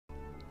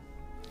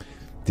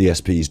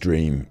DSP's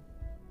dream.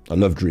 I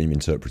love dream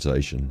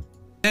interpretation.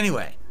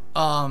 Anyway,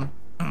 but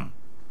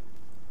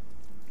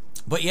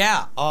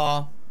yeah,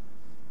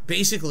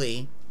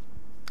 basically,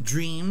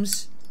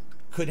 dreams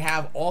could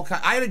have all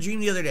kinds. I had a dream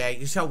the other day.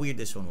 Just how weird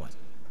this one was.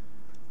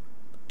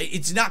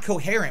 It's not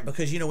coherent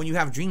because, you know, when you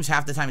have dreams,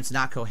 half the time it's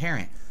not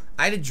coherent.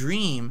 I had a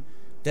dream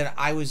that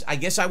I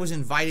guess I was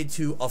invited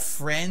to a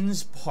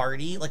friend's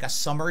party, like a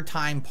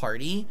summertime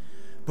party,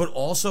 but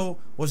also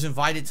was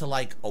invited to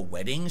like a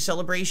wedding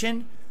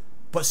celebration.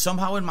 But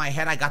somehow in my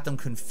head, I got them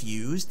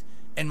confused,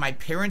 and my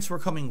parents were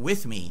coming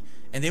with me,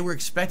 and they were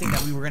expecting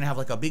that we were going to have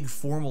like a big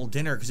formal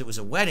dinner because it was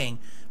a wedding,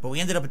 but we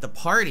ended up at the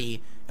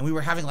party and we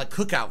were having like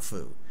cookout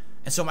food.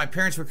 And so my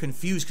parents were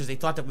confused because they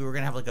thought that we were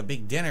going to have like a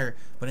big dinner,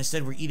 but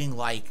instead we're eating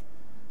like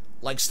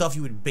stuff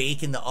you would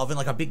bake in the oven,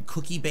 like a big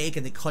cookie bake,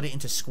 and they cut it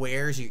into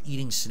squares. You're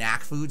eating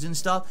snack foods and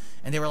stuff.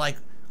 And they were like,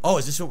 oh,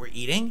 is this what we're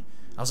eating?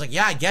 I was like,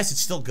 yeah, I guess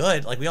it's still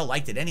good. Like, we all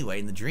liked it anyway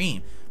in the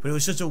dream. But it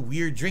was such a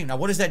weird dream. Now,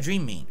 what does that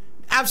dream mean?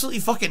 Absolutely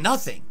fucking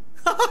nothing.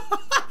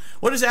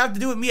 What does it have to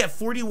do with me at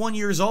 41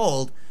 years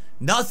old?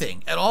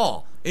 Nothing at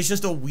all. It's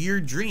just a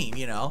weird dream,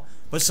 you know?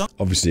 But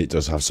obviously, it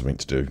does have something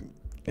to do.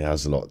 It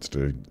has a lot to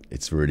do.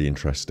 It's really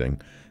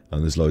interesting.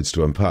 And there's loads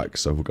to unpack,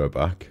 so we'll go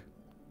back.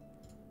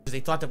 They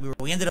thought that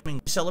we ended up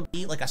in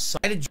celebrate like a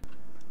sided.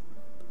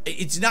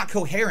 It's not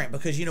coherent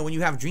because, you know, when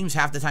you have dreams,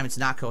 half the time it's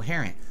not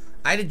coherent.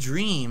 I had a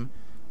dream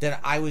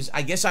that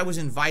I guess I was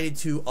invited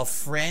to a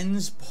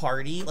friend's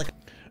party, like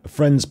a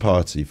friend's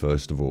party.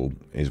 First of all,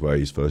 is where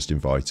he's first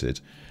invited,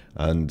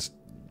 and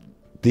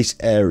this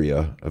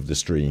area of the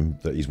stream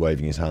that he's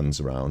waving his hands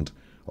around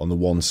on the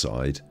one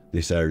side,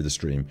 this area of the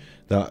stream,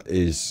 that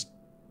is,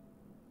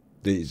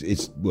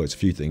 well, it's a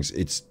few things.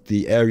 It's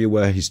the area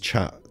where his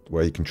chat,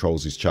 where he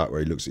controls his chat,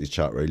 where he looks at his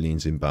chat, where he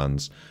leans in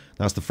bands.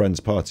 That's the friend's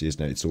party,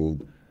 isn't it? It's all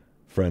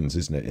friends,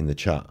 isn't it, in the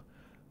chat?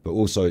 But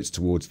also it's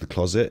towards the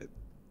closet,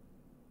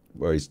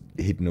 where he's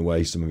hidden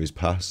away some of his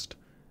past.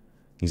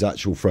 His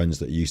actual friends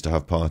that he used to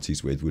have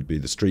parties with would be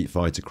the Street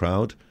Fighter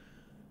crowd,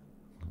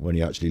 when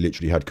he actually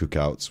literally had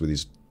cookouts with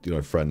his, you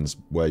know, friends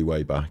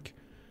way back.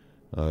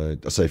 I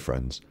say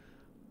friends,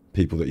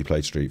 people that he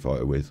played Street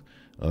Fighter with.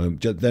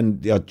 Then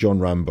he had John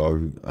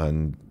Rambo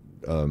and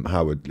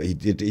Howard. He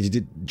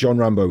did. John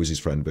Rambo was his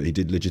friend, but he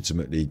did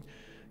legitimately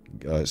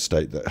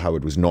state that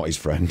Howard was not his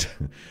friend,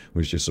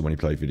 was just someone he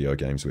played video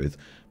games with.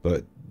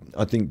 But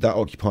I think that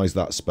occupies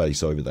that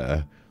space over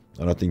there,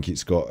 and I think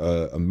it's got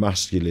a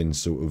masculine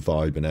sort of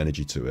vibe and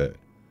energy to it.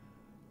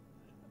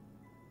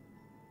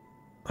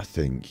 I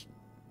think.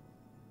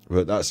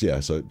 But that's,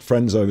 yeah, so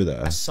friends over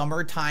there. a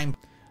summertime.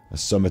 A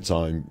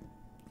summertime.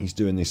 He's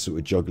doing this sort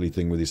of juggly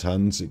thing with his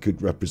hands. It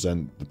could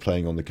represent the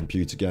playing on the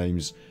computer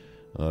games.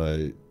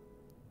 You'd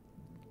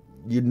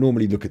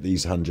normally look at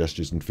these hand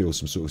gestures and feel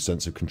some sort of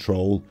sense of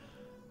control.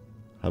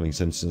 Having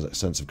sense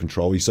of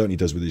control. He certainly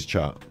does with his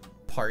chat.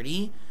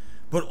 Party,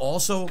 but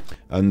also...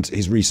 And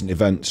his recent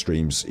event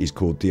streams, he's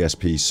called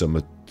DSP's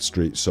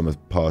Summer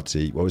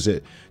Party. What was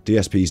it?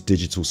 DSP's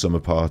Digital Summer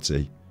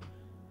Party.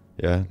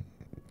 Yeah?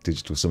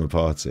 Digital Summer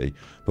Party.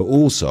 But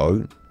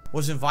also...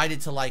 was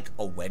invited to like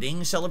a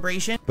wedding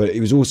celebration. But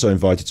he was also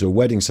invited to a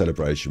wedding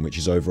celebration, which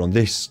is over on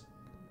this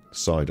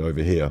side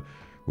over here,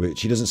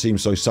 which he doesn't seem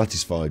so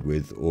satisfied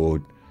with, or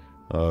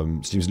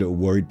seems a little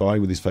worried by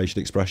with his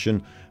facial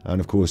expression. And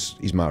of course,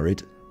 he's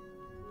married.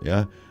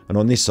 Yeah. And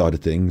on this side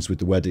of things, with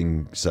the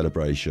wedding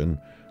celebration,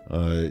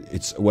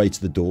 it's away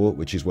to the door,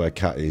 which is where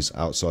Kat is,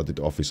 outside the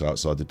office,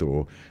 outside the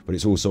door. But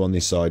it's also on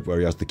this side where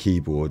he has the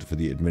keyboard for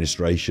the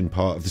administration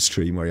part of the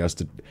stream, where he has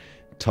to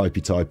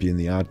typey in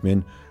the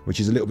admin, which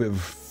is a little bit of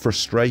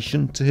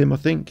frustration to him, I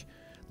think.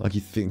 Like, he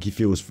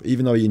feels,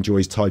 even though he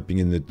enjoys typing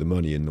in the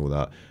money and all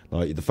that,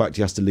 like the fact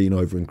he has to lean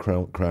over and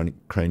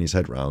crane his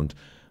head round,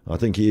 I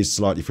think he is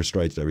slightly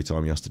frustrated every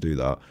time he has to do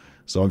that.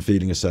 So I'm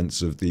feeling a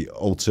sense of the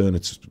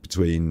alternative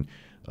between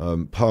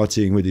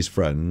partying with his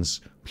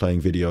friends,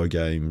 playing video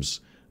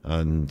games,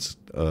 and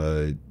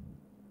a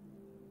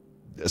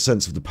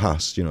sense of the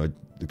past, you know,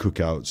 the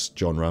cookouts,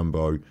 John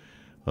Rambo,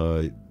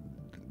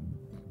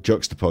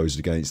 juxtaposed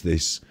against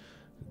this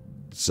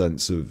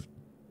sense of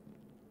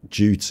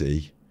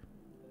duty,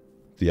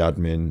 the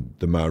admin,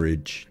 the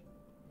marriage,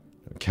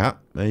 Cat,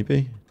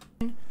 maybe.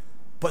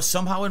 But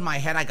somehow in my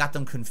head, I got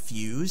them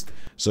confused.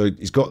 So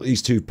he's got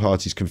these two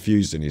parties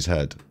confused in his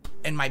head.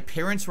 And my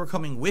parents were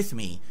coming with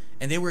me,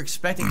 and they were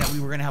expecting that we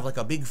were going to have like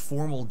a big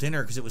formal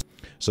dinner because it was...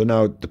 So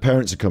now the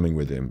parents are coming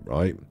with him,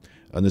 right?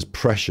 And there's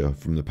pressure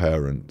from the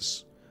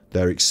parents.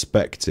 They're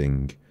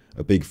expecting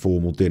a big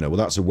formal dinner. Well,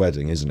 that's a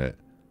wedding, isn't it?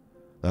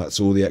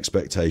 That's all the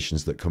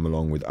expectations that come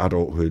along with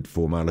adulthood,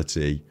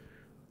 formality,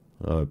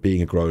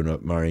 being a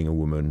grown-up, marrying a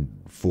woman,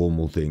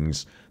 formal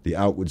things, the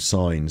outward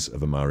signs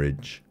of a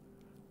marriage,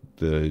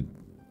 the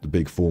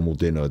big formal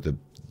dinner,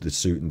 the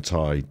suit and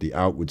tie, the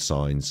outward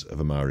signs of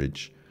a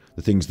marriage,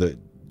 the things that,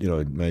 you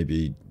know,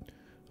 maybe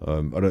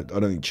I don't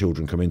think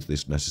children come into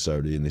this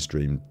necessarily in this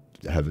dream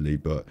heavily,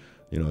 but,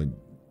 you know,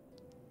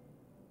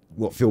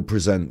 what Phil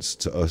presents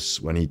to us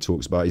when he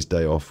talks about his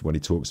day off, when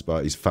he talks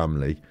about his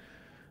family,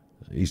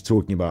 He's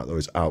talking about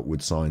those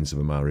outward signs of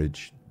a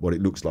marriage, what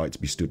it looks like to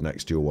be stood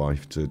next to your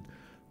wife, to,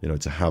 you know,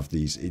 to have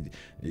these.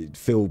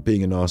 Phil,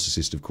 being a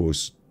narcissist, of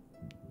course,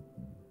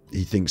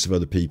 he thinks of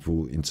other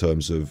people in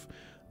terms of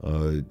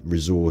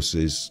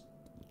resources,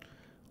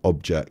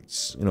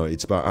 objects. You know,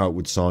 it's about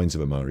outward signs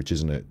of a marriage,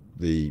 isn't it?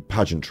 The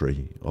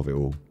pageantry of it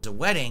all. It's a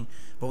wedding,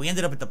 but we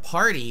ended up at the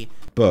party.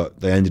 But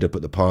they ended up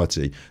at the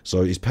party.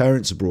 So his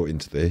parents are brought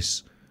into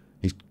this.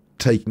 He's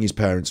taking his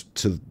parents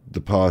to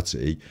the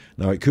party.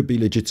 Now, it could be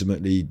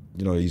legitimately,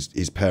 you know,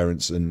 his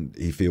parents, and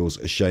he feels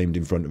ashamed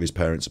in front of his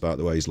parents about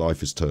the way his life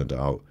has turned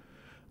out.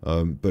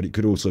 But it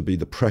could also be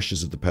the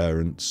pressures of the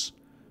parents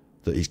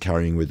that he's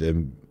carrying with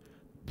him,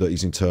 that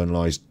he's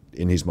internalized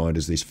in his mind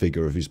as this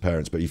figure of his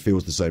parents, but he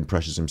feels the same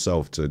pressures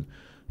himself to,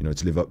 you know,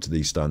 to live up to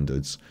these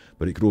standards.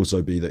 But it could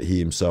also be that he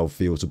himself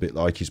feels a bit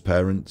like his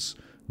parents,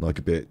 like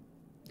a bit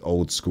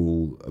old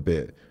school, a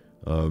bit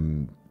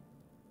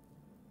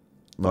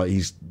like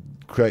he's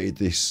created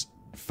this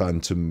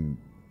phantom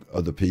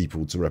other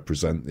people to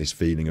represent this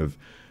feeling of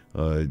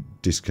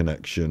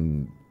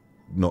disconnection,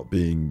 not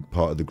being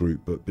part of the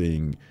group but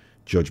being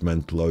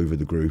judgmental over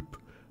the group.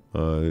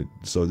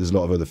 So there's a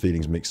lot of other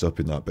feelings mixed up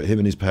in that. But him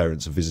and his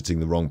parents are visiting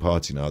the wrong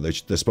party now. They're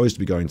supposed to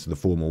be going to the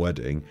formal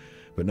wedding,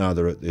 but now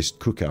they're at this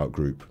cookout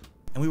group.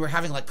 And we were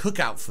having like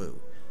cookout food.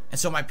 And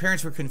so my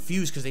parents were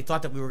confused because they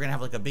thought that we were going to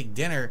have like a big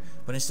dinner,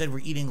 but instead we're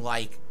eating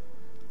like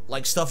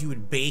stuff you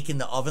would bake in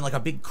the oven, like a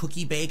big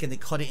cookie bake, and they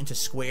cut it into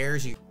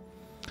squares.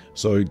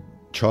 So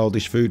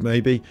childish food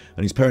maybe.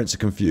 And his parents are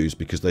confused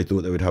because they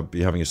thought they would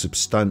be having a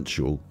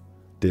substantial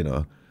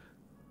dinner.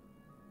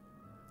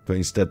 But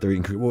instead they're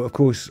eating, well, of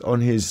course, on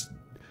his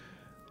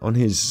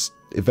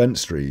event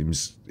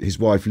streams, his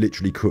wife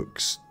literally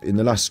cooks. In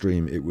the last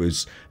stream, it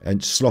was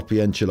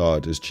sloppy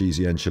enchiladas,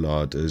 cheesy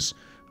enchiladas.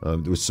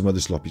 There was some other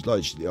sloppies,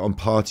 like on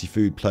party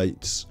food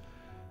plates.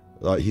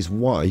 Like his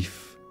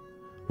wife,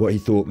 what he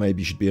thought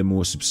maybe should be a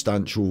more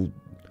substantial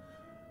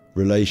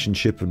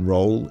relationship and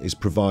role, is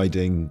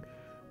providing.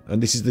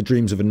 And this is the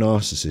dreams of a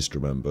narcissist,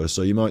 remember?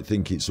 So you might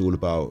think it's all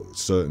about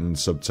certain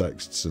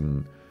subtexts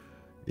and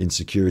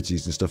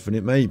insecurities and stuff, and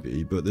it may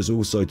be, but there's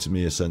also, to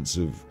me, a sense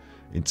of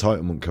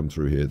entitlement come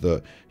through here,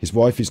 that his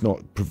wife is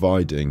not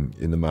providing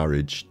in the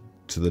marriage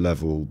to the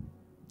level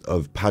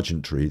of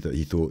pageantry that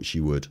he thought she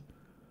would.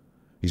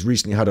 He's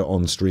recently had her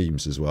on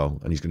streams as well,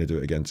 and he's going to do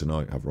it again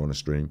tonight, have her on a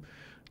stream.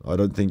 I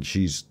don't think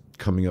she's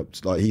coming up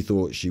to, like, he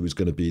thought she was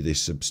going to be this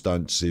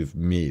substantive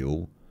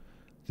meal,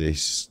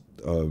 this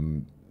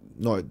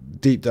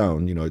not deep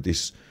down, you know,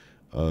 this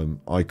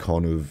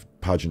icon of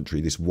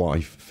pageantry, this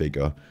wife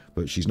figure,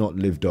 but she's not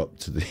lived up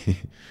to the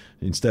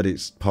instead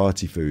it's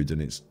party food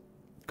and it's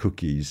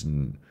cookies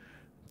and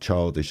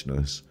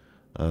childishness,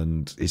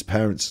 and his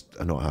parents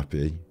are not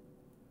happy.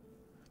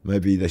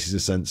 Maybe this is a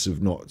sense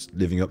of not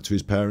living up to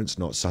his parents,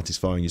 not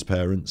satisfying his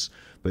parents,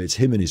 but it's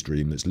him in his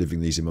dream that's living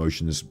these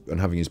emotions,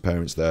 and having his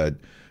parents there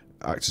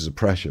acts as a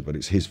pressure, but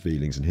it's his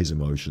feelings and his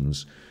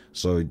emotions,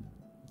 so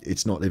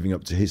it's not living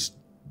up to his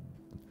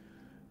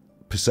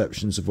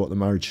perceptions of what the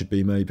marriage should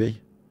be,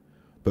 maybe.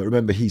 But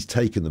remember, he's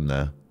taken them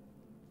there.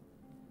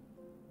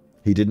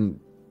 He didn't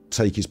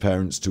take his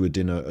parents to a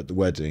dinner at the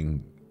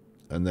wedding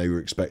and they were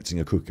expecting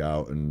a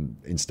cookout, and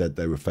instead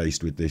they were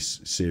faced with this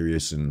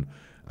serious and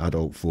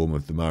adult form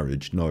of the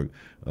marriage. No,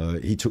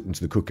 he took them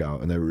to the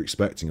cookout and they were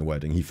expecting a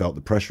wedding. He felt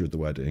the pressure of the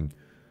wedding,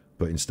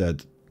 but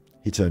instead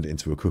he turned it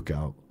into a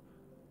cookout.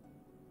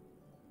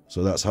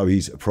 So that's how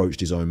he's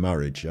approached his own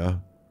marriage, yeah?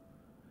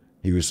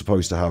 He was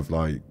supposed to have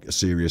like a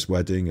serious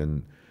wedding,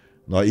 and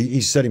like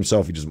he said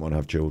himself he doesn't want to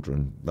have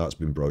children. That's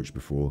been broached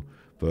before,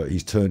 but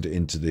he's turned it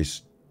into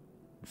this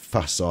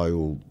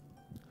facile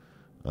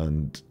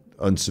and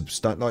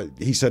unsubstantial. Like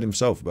he said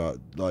himself about,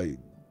 like,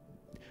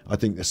 I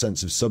think the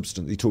sense of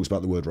substance. He talks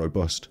about the word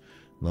robust.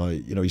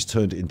 Like, you know, he's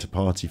turned it into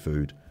party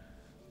food,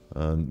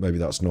 and maybe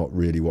that's not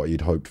really what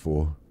he'd hoped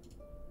for.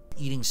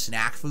 Eating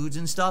snack foods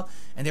and stuff,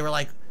 and they were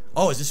like,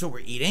 "Oh, is this what we're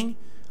eating?"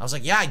 I was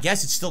like, "Yeah, I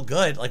guess it's still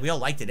good. Like, we all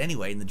liked it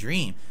anyway in the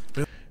dream."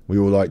 But we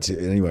all liked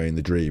it anyway in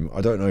the dream.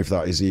 I don't know if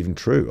that is even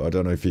true. I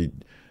don't know if he,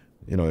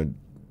 you know,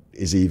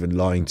 is even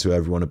lying to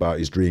everyone about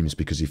his dreams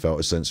because he felt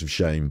a sense of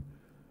shame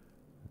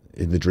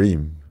in the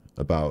dream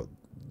about,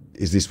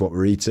 is this what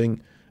we're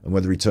eating? And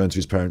whether he turned to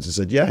his parents and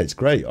said, yeah, it's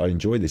great, I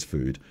enjoy this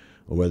food,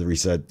 or whether he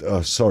said,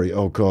 oh, sorry,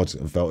 oh God,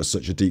 and felt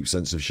such a deep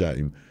sense of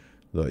shame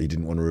that he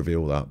didn't want to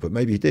reveal that. But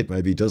maybe he did.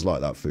 Maybe he does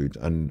like that food,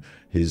 and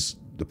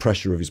the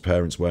pressure of his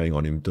parents weighing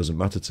on him doesn't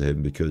matter to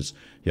him, because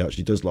he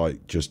actually does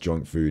like just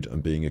junk food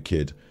and being a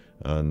kid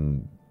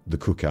and the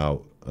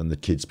cookout and the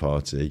kids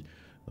party,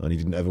 and he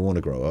didn't ever want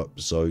to grow up,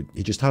 so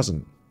he just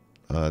hasn't.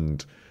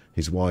 And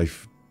his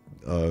wife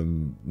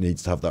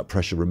needs to have that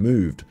pressure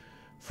removed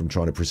from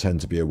trying to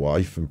pretend to be a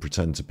wife and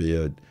pretend to be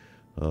a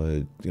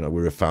you know,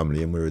 we're a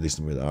family and we're this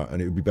and we're that.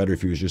 And it would be better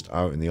if he was just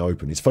out in the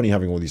open. It's funny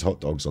having all these hot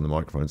dogs on the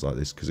microphones like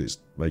this, because it's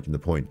making the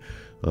point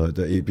that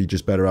it'd be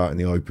just better out in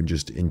the open,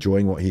 just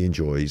enjoying what he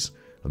enjoys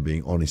and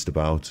being honest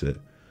about it,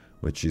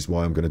 which is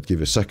why I'm going to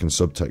give a second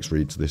subtext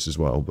read to this as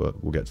well,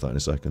 but we'll get to that in a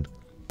second.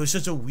 it was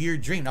such a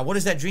weird dream. Now, what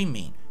does that dream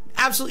mean?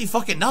 Absolutely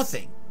fucking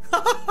nothing.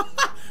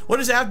 What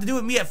does that have to do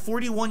with me at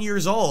 41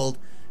 years old?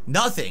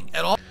 Nothing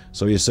at all.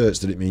 So he asserts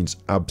that it means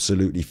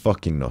absolutely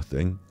fucking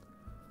nothing.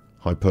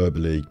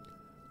 Hyperbole,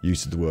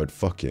 use of the word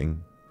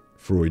fucking,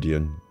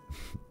 Freudian.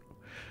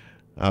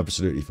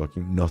 Absolutely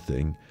fucking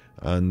nothing.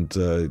 And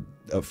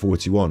at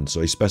 41, so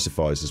he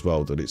specifies as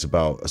well that it's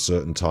about a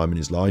certain time in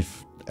his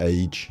life,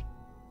 age.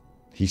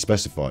 He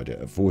specified it.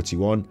 At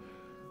 41,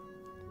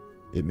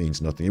 it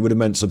means nothing. It would have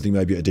meant something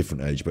maybe at a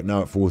different age, but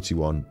now at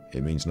 41,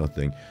 it means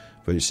nothing.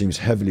 But it seems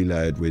heavily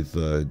layered with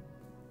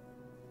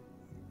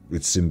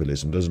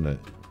symbolism, doesn't it?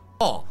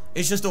 Oh,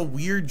 it's just a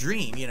weird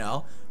dream, you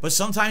know? But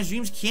sometimes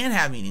dreams can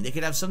have meaning. They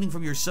could have something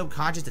from your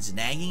subconscious that's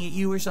nagging at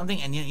you or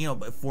something, and, you know,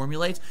 it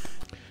formulates.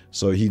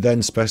 So he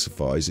then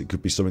specifies it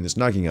could be something that's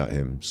nagging at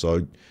him.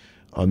 So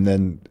I'm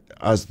then,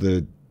 as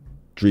the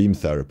dream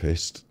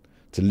therapist,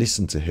 to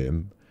listen to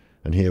him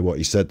and hear what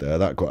he said there,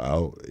 that got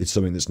out. It's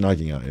something that's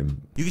nagging at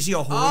him. You can see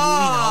a horror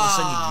movie and then all of a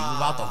sudden you dream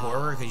about the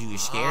horror because you get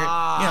scared.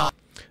 You know.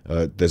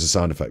 There's a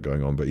sound effect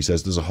going on, but he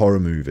says there's a horror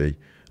movie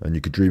and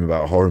you could dream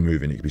about a horror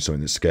movie and it could be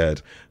something that's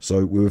scared.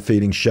 So we were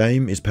feeling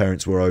shame. His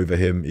parents were over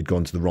him. He'd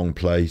gone to the wrong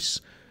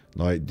place.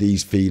 Like,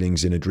 these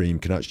feelings in a dream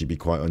can actually be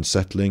quite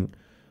unsettling.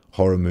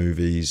 Horror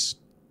movies,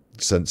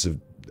 sense of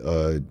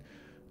there's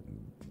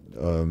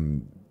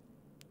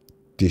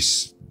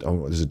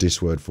a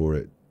dis word for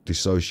it,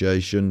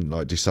 dissociation,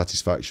 like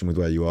dissatisfaction with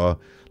where you are,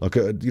 like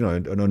you know,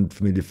 an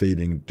unfamiliar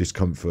feeling,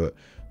 discomfort.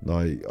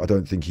 Like, I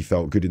don't think he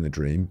felt good in the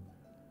dream,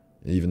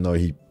 even though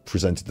he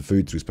presented the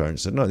food to his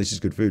parents, said, no, this is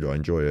good food, I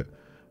enjoy it.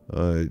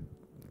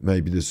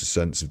 Maybe there's a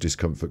sense of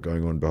discomfort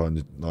going on behind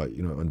the, like,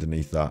 you know,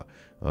 underneath that,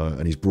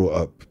 and he's brought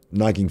up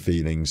nagging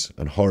feelings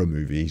and horror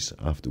movies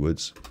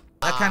afterwards.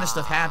 That kind of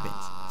stuff happens.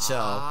 So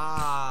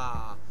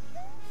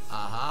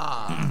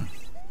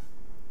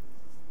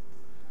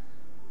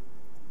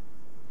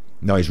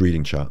now he's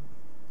reading chat.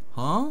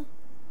 Huh?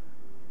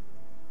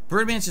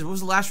 Birdman says, what was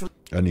the last...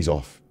 And he's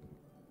off.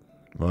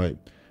 Right?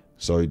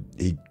 So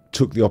he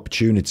took the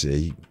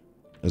opportunity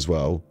as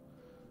well.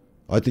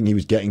 I think he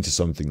was getting to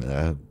something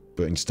there,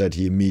 but instead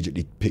he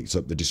immediately picked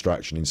up the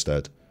distraction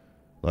instead.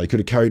 Like, he could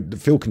have carried...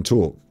 Phil can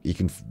talk. He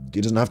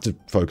doesn't have to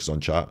focus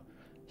on chat.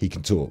 He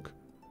can talk.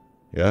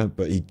 Yeah?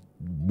 But he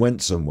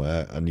went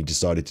somewhere and he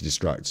decided to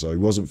distract, so he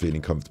wasn't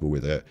feeling comfortable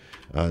with it,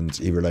 and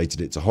he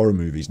related it to horror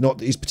movies. Not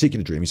his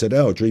particular dream. He said,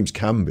 oh, dreams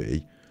can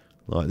be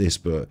like this,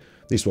 but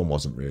this one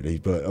wasn't really.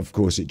 But of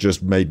course it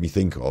just made me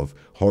think of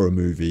horror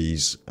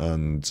movies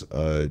and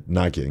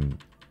nagging.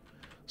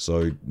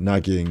 So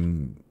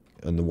nagging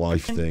and the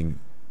wife thing.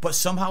 But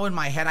somehow in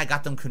my head I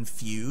got them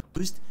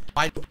confused.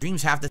 My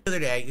dreams have the other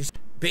day,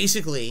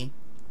 basically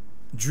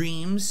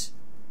dreams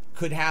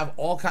could have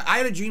all kinds. I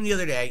had a dream the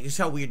other day, just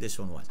how weird this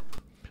one was.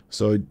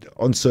 So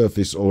on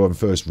surface or on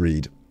first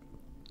read,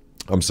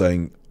 I'm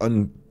saying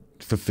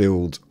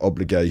unfulfilled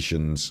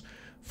obligations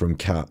from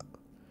Kat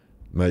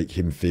make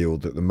him feel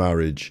that the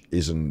marriage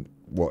isn't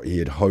what he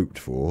had hoped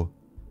for.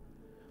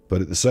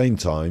 But at the same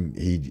time,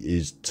 he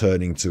is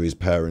turning to his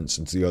parents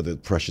and to the other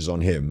pressures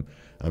on him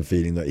and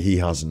feeling that he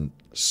hasn't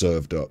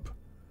served up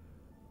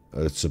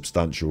a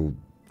substantial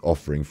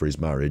offering for his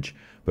marriage.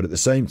 But at the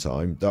same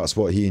time, that's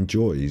what he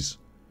enjoys.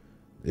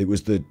 It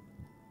was the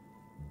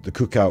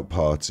cookout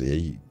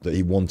party that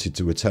he wanted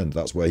to attend.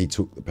 That's where he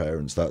took the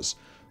parents. That's,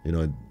 you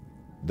know,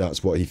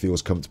 that's what he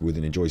feels comfortable with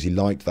and enjoys. He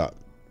liked that.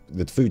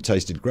 The food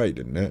tasted great,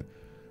 didn't it?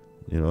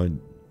 You know,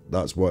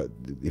 that's what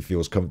he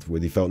feels comfortable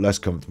with. He felt less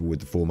comfortable with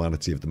the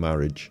formality of the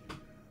marriage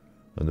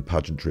and the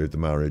pageantry of the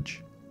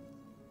marriage.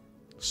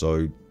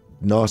 So,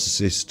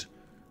 narcissist,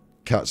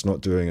 Kat's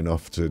not doing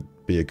enough to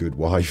be a good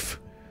wife,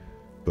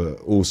 but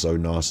also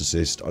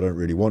narcissist, I don't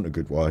really want a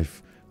good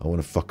wife. I want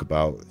to fuck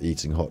about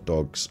eating hot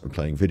dogs and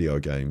playing video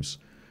games.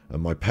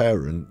 And my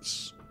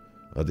parents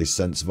are this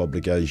sense of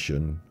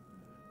obligation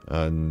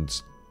and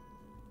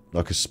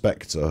like a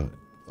spectre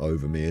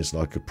over me, is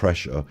like a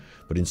pressure.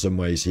 But in some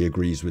ways he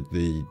agrees with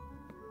the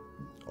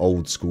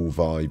old school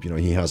vibe. You know,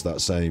 he has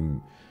that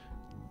same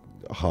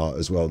heart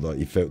as well. That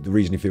the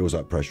reason he feels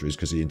that pressure is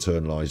because he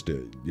internalized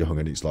it young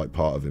and it's like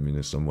part of him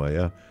in some way,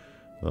 yeah?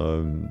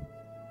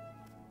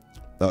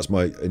 That's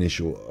my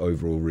initial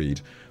overall read.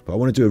 But I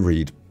want to do a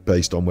read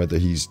based on whether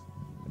he's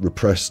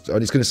repressed,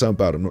 and it's going to sound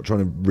bad, I'm not trying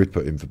to rip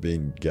at him for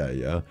being gay,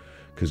 yeah,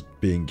 because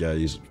being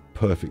gay is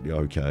perfectly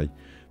okay,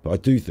 but I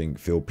do think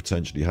Phil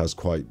potentially has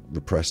quite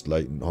repressed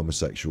latent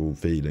homosexual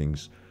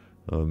feelings,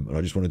 and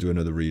I just want to do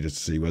another read to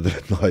see whether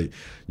like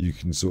you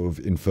can sort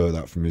of infer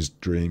that from his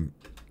dream.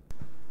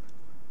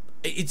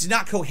 It's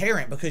not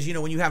coherent because, you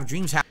know, when you have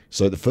dreams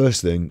so the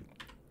first thing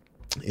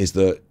is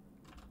that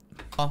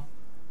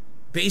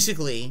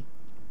basically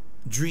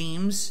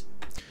dreams,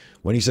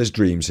 when he says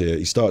dreams here,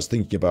 he starts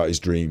thinking about his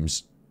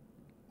dreams.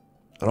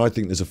 And I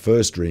think there's a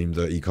first dream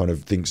that he kind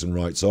of thinks and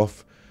writes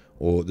off.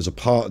 Or there's a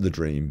part of the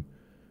dream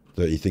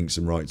that he thinks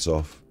and writes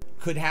off.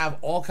 Could have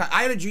all kinds.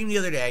 I had a dream the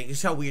other day.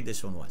 Just how weird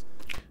this one was.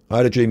 I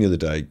had a dream the other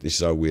day. This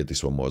is how weird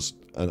this one was.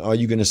 And are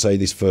you going to say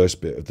this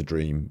first bit of the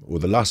dream, or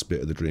the last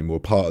bit of the dream,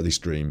 or part of this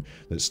dream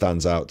that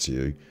stands out to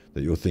you,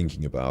 that you're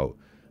thinking about?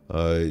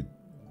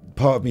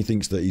 Part of me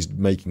thinks that he's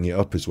making it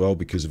up as well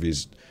because of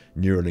his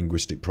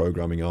neurolinguistic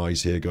programming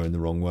eyes here going the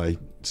wrong way.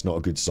 It's not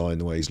a good sign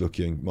the way he's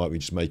looking. Might be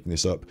just making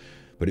this up,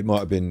 but it might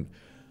have been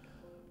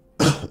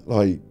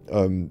like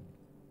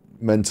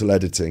mental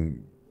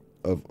editing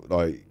of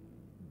like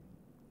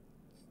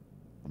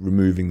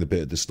removing the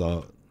bit at the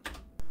start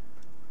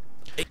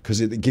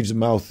because it gives a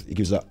mouth. It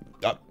gives that.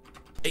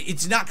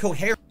 It's not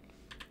coherent.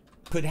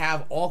 Could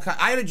have all kind.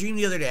 I had a dream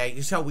the other day.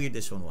 Just how weird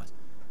this one was.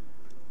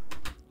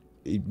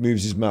 He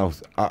moves his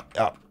mouth.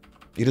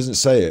 He doesn't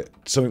say it.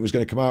 Something was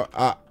going to come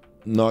out.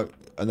 No,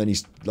 and then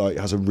he's like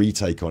has a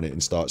retake on it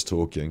and starts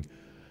talking.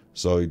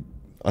 So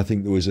I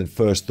think there was a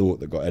first thought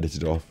that got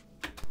edited off.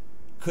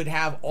 Could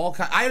have all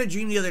kind. I had a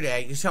dream the other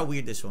day. Just how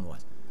weird this one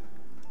was.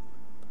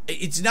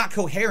 It's not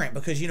coherent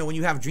because, you know, when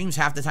you have dreams,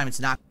 half the time it's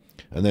not.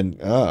 And then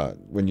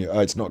when you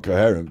it's not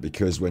coherent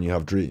because when you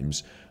have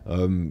dreams,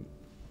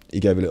 he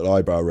gave a little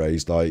eyebrow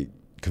raise, like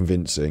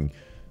convincing.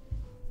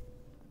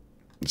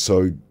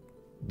 So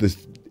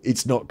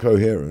it's not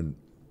coherent.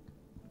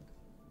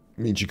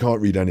 Means you can't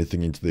read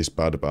anything into this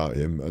bad about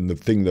him, and the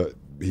thing that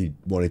he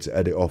wanted to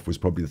edit off was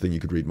probably the thing you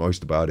could read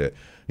most about it.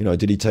 You know,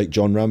 did he take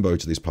John Rambo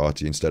to this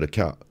party instead of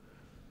Kat?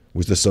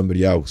 Was there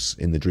somebody else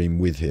in the dream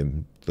with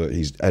him that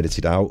he's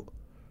edited out?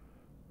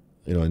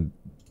 You know,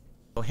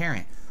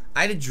 Coherent.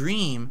 I had a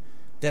dream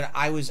that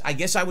I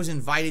guess I was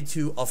invited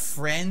to a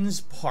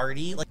friend's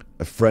party, like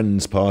a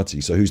friend's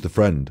party. So who's the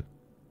friend?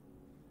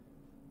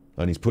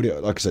 And he's put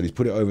it, like I said, he's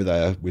put it over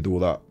there with all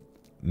that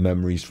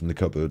memories from the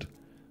cupboard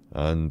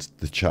and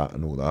the chat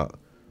and all that.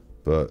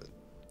 But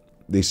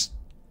this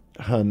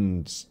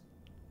hands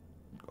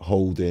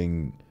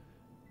holding,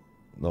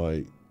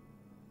 like,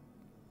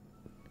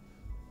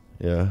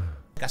 yeah,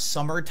 a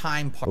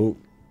summertime oh,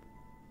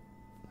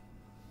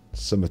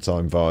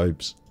 summertime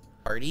vibes.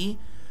 Party,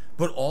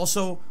 but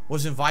also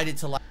was invited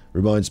to like.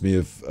 Reminds me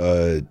of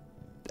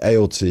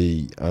ALT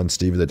and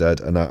Steve of the Dead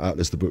and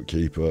Atlas the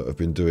Bookkeeper have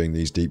been doing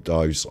these deep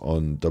dives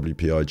on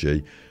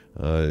WPIG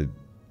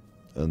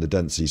and the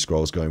Densey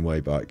Scrolls going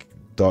way back.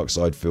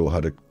 Darksydephil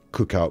had a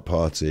cookout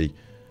party,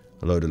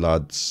 a load of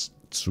lads,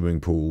 swimming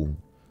pool,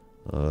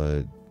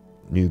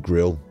 new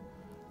grill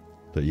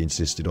that he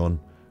insisted on,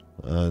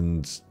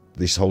 and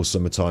this whole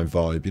summertime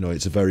vibe. You know,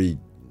 it's a very,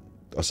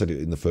 I said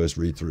it in the first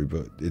read through,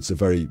 but it's a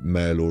very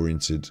male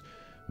oriented,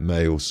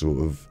 male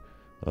sort of.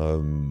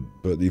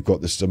 But you've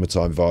got the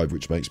summertime vibe,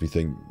 which makes me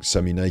think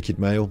semi-naked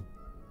male,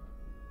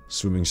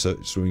 swimming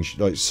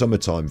like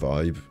summertime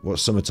vibe.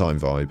 What's summertime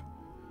vibe?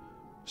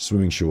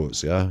 Swimming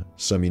shorts, yeah.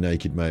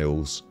 Semi-naked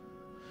males.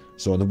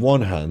 So on the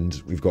one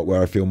hand, we've got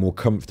where I feel more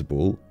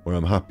comfortable, where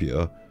I'm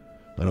happier,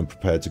 and I'm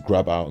prepared to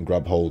grab out and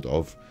grab hold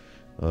of.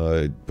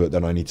 But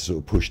then I need to sort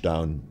of push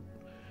down.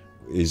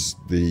 Is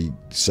the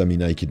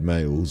semi-naked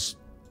males,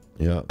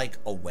 yeah, like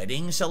a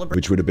wedding celebration,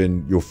 which would have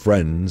been your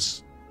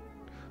friends.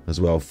 As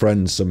well,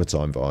 friends,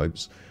 summertime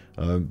vibes.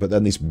 But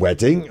then this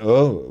wedding,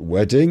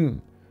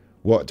 wedding.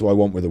 What do I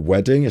want with a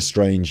wedding? A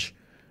strange.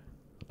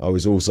 I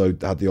was also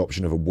had the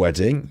option of a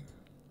wedding.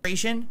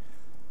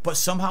 But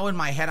somehow in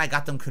my head I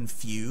got them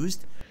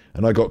confused.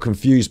 And I got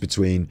confused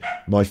between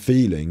my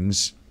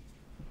feelings.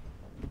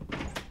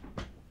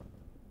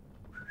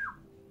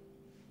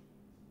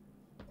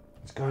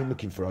 It's going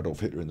looking for Adolf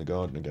Hitler in the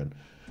garden again.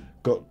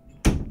 Got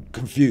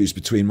confused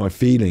between my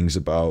feelings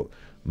about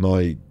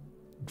my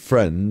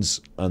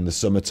friends and the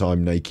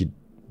summertime naked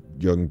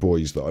young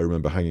boys that I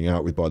remember hanging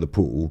out with by the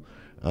pool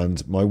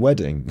and my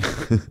wedding.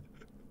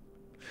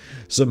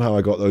 Somehow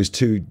I got those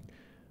two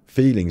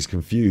feelings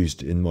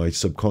confused in my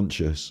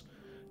subconscious.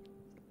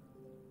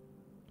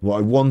 What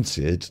I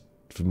wanted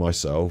for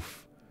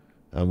myself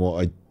and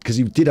what I, because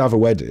he did have a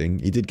wedding,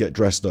 he did get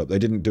dressed up, they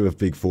didn't do a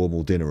big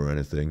formal dinner or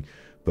anything,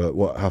 but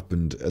what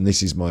happened, and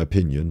this is my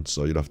opinion,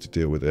 so you'll have to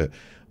deal with it,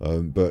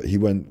 but he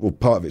went, well,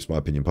 part of it's my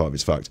opinion, part of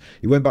it's fact.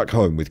 He went back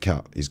home with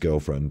Kat, his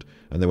girlfriend,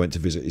 and they went to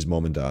visit his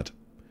mom and dad.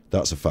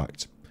 That's a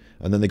fact.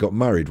 And then they got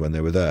married when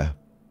they were there.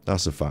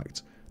 That's a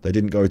fact. They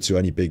didn't go to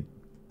any big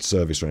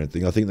service or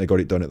anything. I think they got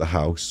it done at the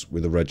house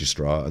with a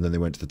registrar, and then they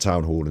went to the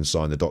town hall and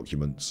signed the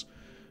documents.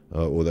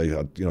 Or they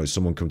had, you know,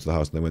 someone come to the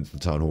house and they went to the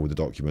town hall with the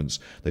documents.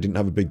 They didn't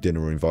have a big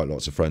dinner or invite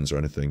lots of friends or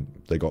anything.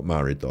 They got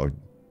married though,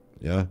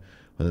 yeah?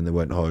 And then they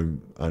went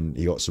home and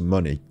he got some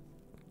money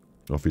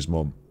off his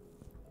mom.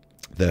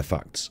 They're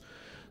facts.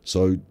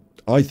 So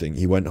I think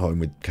he went home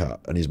with Kat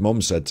and his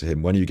mom said to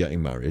him, when are you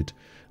getting married?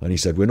 And he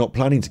said, we're not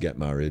planning to get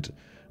married.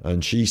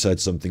 And she said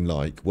something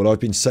like, well, I've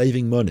been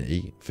saving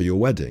money for your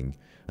wedding.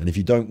 And if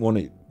you don't want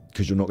it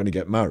because you're not going to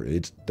get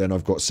married, then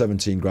I've got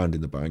 17 grand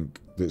in the bank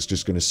that's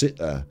just going to sit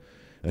there.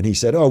 And he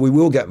said, oh, we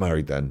will get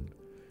married then.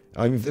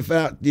 I mean,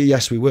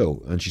 yes, we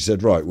will. And she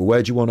said, right, well,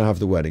 where do you want to have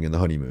the wedding and the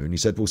honeymoon? He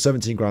said, well,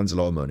 17 grand's a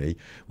lot of money.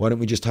 Why don't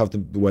we just have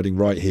the wedding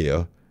right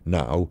here,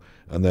 now,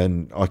 and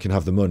then I can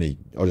have the money.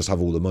 I'll just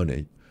have all the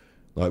money.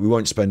 Like, we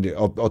won't spend it.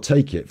 I'll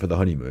take it for the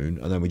honeymoon,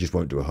 and then we just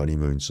won't do a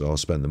honeymoon, so I'll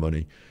spend the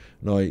money.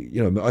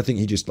 And I think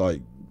he just,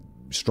 like,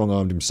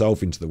 strong-armed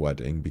himself into the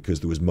wedding because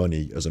there was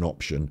money as an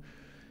option.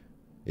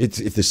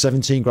 if there's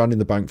 17 grand in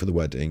the bank for the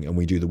wedding and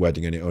we do the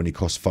wedding and it only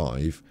costs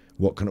 5,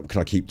 what can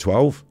I keep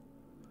 12?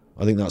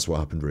 I think that's what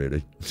happened,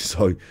 really.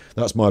 So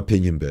that's my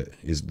opinion bit,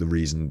 is the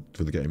reason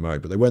for the getting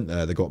married. But they went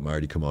there, they got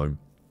married, he come home.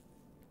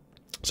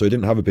 So he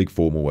didn't have a big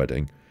formal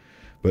wedding.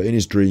 But in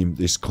his dream,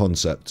 this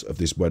concept of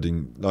this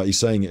wedding, like he's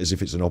saying it as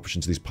if it's an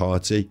option to this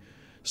party,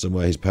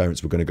 somewhere his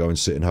parents were going to go and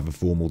sit and have a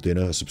formal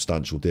dinner, a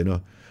substantial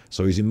dinner.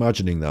 So he's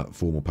imagining that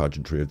formal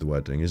pageantry of the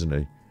wedding, isn't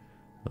he?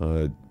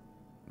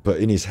 But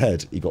in his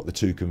head, he got the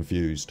two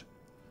confused.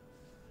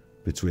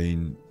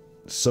 Between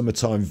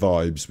summertime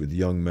vibes with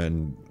young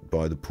men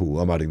by the pool,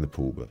 I'm adding the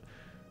pool, but,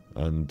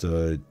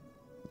 and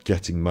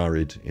getting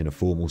married in a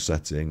formal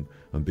setting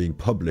and being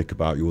public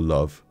about your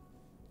love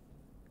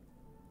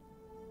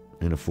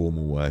in a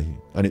formal way,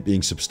 and it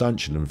being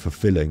substantial and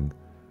fulfilling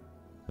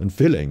and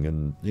filling,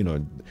 and, you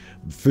know,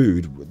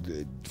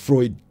 food.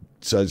 Freud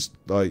says,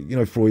 like, you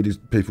know,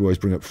 people always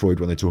bring up Freud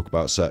when they talk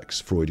about sex,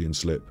 Freudian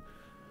slip,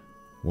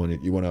 when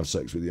you want to have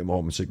sex with your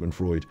mom, Sigmund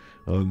Freud.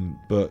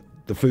 But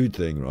the food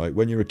thing, right,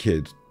 when you're a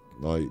kid,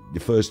 like, the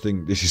first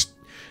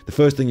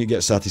thing you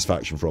get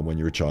satisfaction from when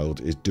you're a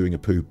child is doing a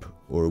poop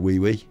or a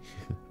wee-wee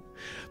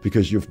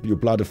because your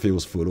bladder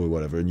feels full or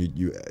whatever, and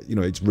you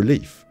know, it's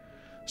relief.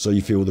 So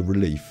you feel the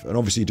relief, and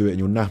obviously you do it in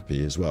your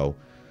nappy as well.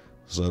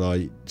 So,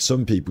 like,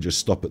 some people just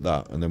stop at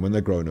that, and then when they're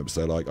grown-ups,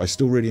 they're like, I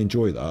still really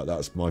enjoy that.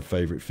 That's my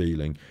favourite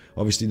feeling.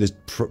 Obviously, there's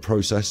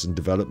process and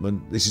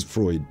development. This is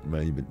Freud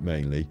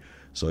mainly,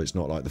 so it's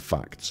not like the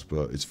facts,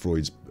 but it's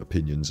Freud's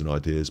opinions and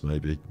ideas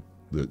maybe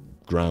that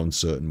ground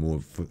certain more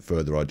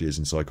further ideas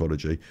in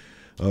psychology.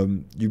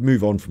 You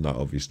move on from that,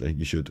 obviously.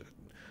 You should,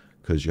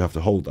 because you have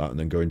to hold that and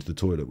then go into the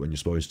toilet when you're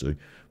supposed to.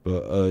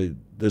 But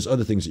there's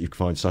other things that you can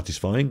find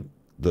satisfying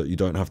that you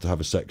don't have to have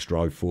a sex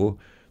drive for,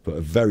 but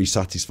are very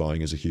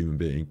satisfying as a human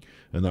being,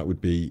 and that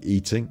would be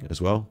eating as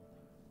well.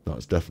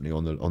 That's definitely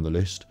on the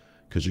list,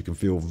 because you can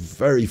feel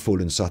very full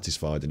and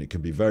satisfied, and it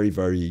can be very,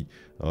 very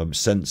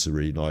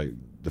sensory. Like,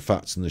 the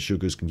fats and the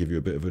sugars can give you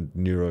a bit of a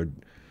neuro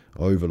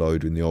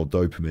overload in the old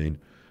dopamine.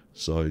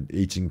 So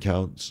eating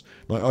counts.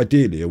 Like,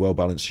 ideally, a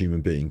well-balanced human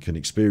being can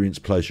experience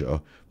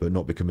pleasure but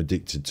not become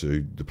addicted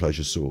to the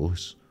pleasure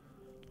source.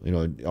 You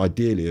know,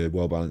 ideally, a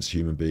well-balanced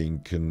human being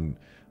can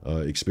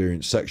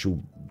experience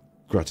sexual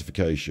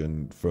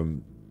gratification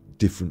from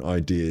different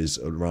ideas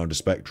around a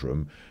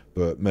spectrum,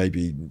 but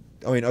maybe,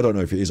 I mean, I don't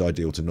know if it is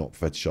ideal to not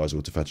fetishize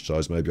or to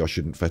fetishize. Maybe I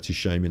shouldn't fetish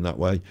shame in that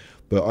way,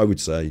 but I would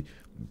say,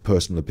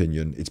 personal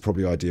opinion, it's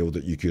probably ideal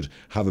that you could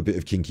have a bit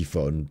of kinky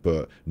fun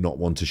but not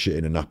want to shit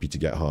in a nappy to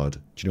get hard. Do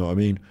you know what I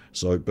mean?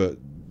 So, but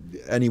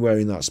anywhere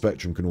in that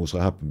spectrum can also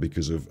happen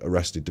because of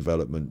arrested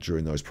development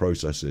during those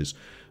processes.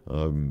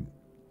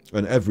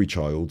 And every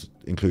child,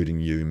 including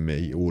you and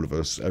me, all of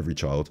us, every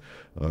child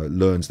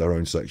learns their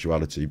own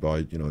sexuality by,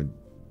 you know,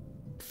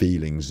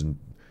 feelings and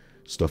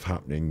stuff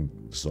happening.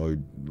 So,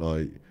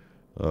 like,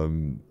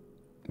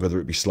 whether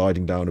it be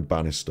sliding down a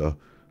banister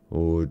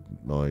or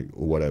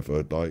whatever,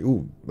 like,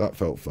 oh, that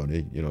felt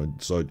funny, you know.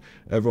 So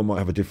everyone might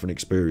have a different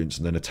experience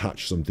and then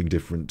attach something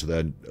different to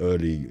their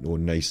early or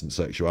nascent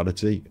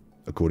sexuality,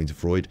 according to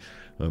Freud,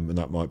 and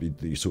that might be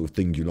the sort of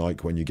thing you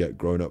like when you get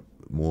grown up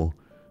more.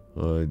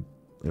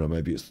 You know,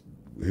 maybe it's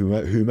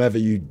whomever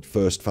you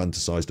first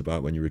fantasized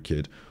about when you were a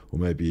kid, or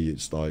maybe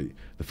it's like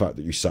the fact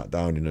that you sat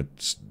down in a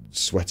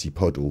sweaty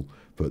puddle,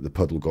 but the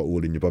puddle got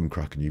all in your bum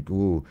crack, and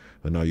and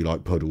now you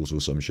like puddles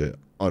or some shit.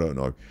 I don't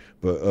know,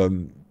 but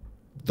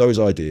those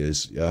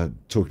ideas, yeah.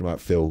 Talking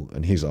about Phil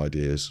and his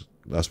ideas,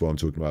 that's why I'm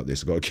talking about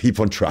this. I've got to keep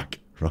on track,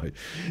 right?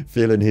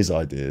 Phil and his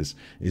ideas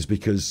is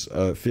because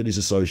Phil is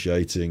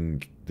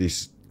associating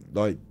this,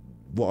 like,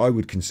 what I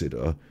would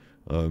consider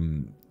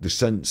the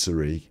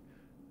sensory,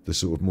 the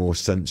sort of more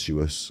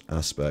sensuous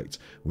aspect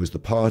was the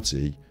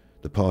party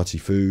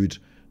food,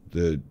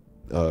 the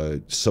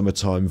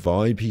summertime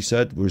vibe, he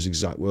said, were his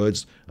exact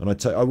words. And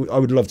I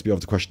would love to be able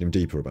to question him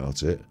deeper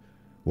about it.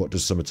 What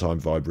does summertime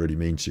vibe really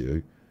mean to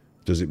you?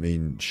 Does it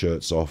mean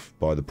shirts off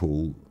by the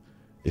pool?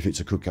 If it's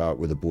a cookout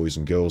with the boys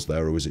and girls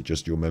there, or is it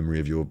just your memory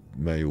of your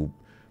male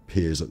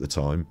peers at the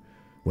time?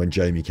 When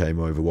Jamie came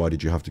over, why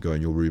did you have to go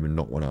in your room and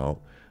knock one out?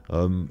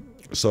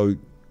 So,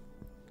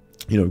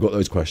 you know, we've got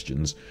those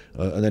questions.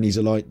 And then he's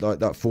like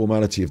that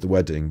formality of the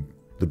wedding,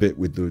 the bit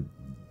with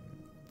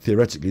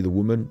theoretically the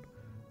woman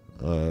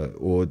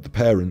or the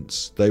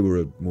parents. They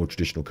were a more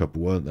traditional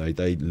couple, weren't they?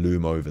 They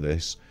loom over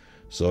this.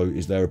 So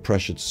is there a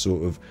pressure to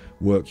sort of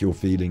work your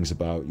feelings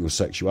about your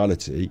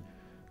sexuality,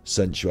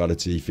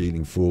 sensuality,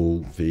 feeling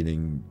full,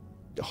 feeling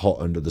hot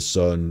under the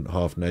sun,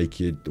 half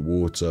naked, the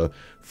water,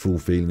 full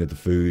feeling of the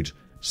food,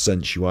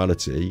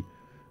 sensuality,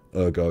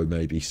 ergo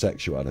maybe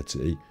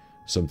sexuality,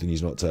 something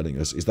he's not telling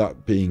us. Is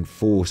that being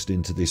forced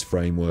into this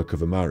framework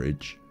of a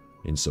marriage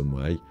in some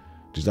way?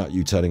 Is that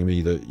you telling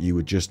me that you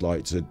would just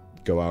like to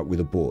go out with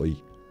a boy?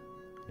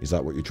 Is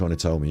that what you're trying to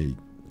tell me?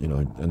 You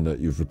know, and that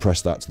you've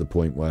repressed that to the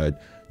point where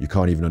you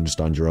can't even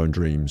understand your own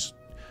dreams.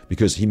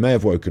 Because he may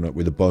have woken up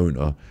with a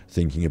boner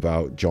thinking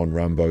about John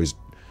Rambo's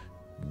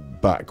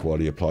back while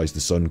he applies the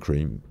sun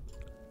cream.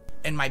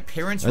 And my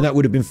parents... And that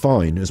would have been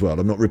fine as well.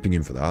 I'm not ripping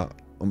him for that.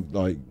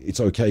 like, it's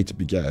okay to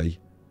be gay.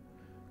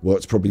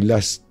 What's probably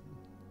less,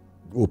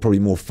 or probably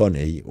more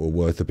funny, or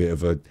worth a bit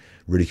of a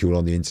ridicule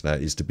on the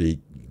internet, is to be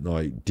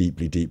like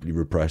deeply, deeply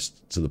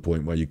repressed to the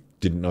point where you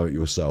didn't know it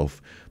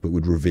yourself, but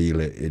would reveal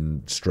it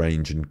in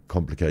strange and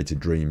complicated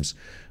dreams.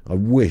 I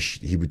wish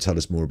he would tell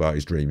us more about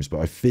his dreams, but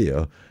I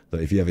fear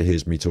that if he ever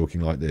hears me talking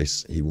like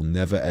this, he will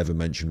never ever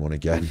mention one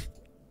again.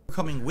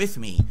 Coming with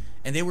me,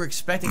 and they were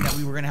expecting that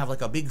we were going to have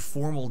like a big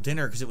formal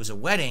dinner because it was a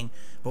wedding,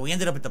 but we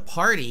ended up at the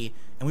party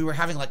and we were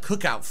having like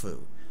cookout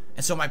food.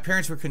 And so my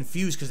parents were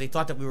confused because they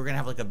thought that we were going to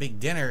have like a big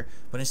dinner,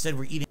 but instead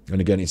we're eating.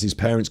 And again, it's his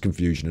parents'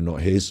 confusion and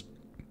not his.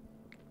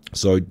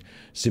 So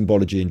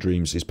symbology in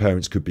dreams, his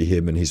parents could be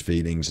him and his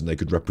feelings, and they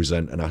could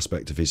represent an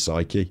aspect of his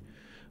psyche.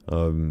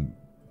 And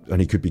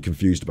he could be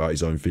confused about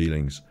his own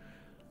feelings.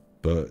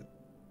 But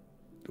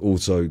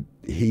also,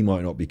 he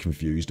might not be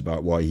confused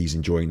about why he's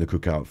enjoying the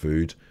cookout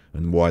food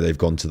and why they've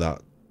gone to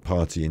that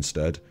party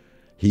instead.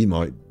 He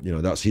might, you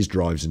know, that's his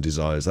drives and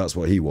desires. That's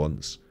what he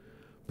wants.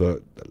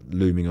 But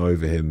looming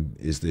over him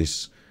is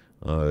this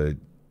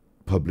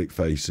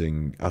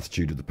public-facing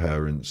attitude of the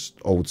parents,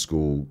 old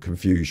school,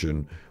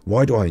 confusion.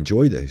 Why do I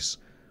enjoy this?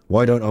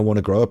 Why don't I want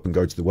to grow up and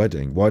go to the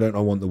wedding? Why don't I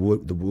want the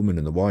woman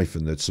and the wife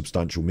and the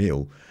substantial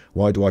meal?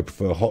 Why do I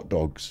prefer hot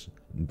dogs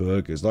and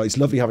burgers? Like, it's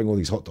lovely having all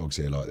these hot dogs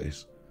here like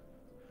this.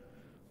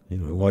 You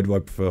know, why do I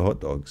prefer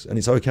hot dogs? And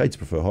it's okay to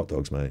prefer hot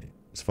dogs, mate.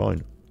 It's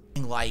fine.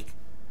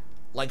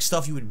 Like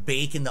stuff you would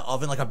bake in the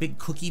oven, like a big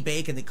cookie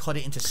bake, and they cut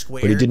it into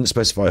squares. But he didn't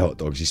specify hot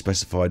dogs. He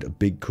specified a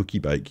big cookie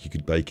bake you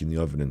could bake in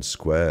the oven in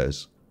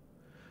squares.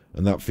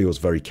 And that feels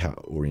very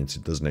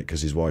cat-oriented, doesn't it?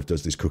 Because his wife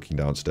does this cooking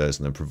downstairs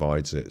and then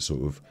provides it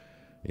sort of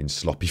in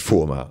sloppy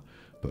format.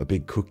 But a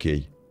big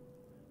cookie.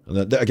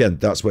 And again,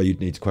 that's where you'd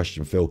need to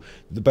question Phil.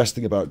 The best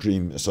thing about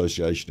dream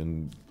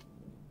association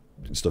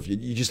and stuff,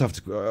 you just have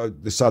to,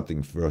 the sad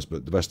thing for us,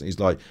 but the best thing is,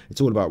 like,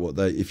 it's all about what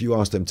they, if you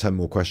ask them 10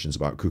 more questions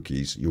about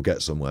cookies, you'll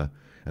get somewhere.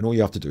 And all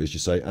you have to do is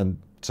just say,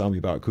 and tell me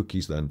about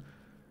cookies then.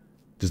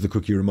 Does the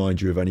cookie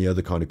remind you of any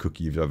other kind of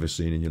cookie you've ever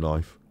seen in your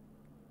life?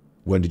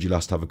 When did you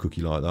last have a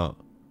cookie like that?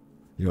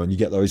 You know, and you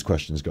get those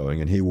questions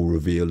going, and he will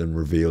reveal and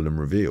reveal and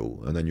reveal,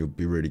 and then you'll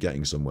be really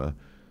getting somewhere.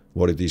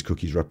 What did these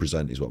cookies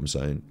represent is what I'm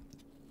saying.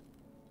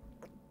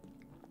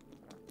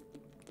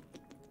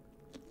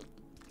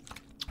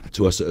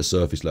 To us at a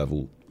surface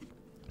level,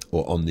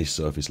 or on this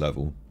surface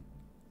level,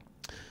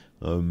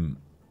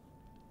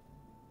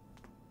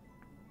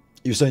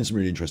 you're saying some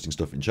really interesting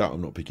stuff in chat.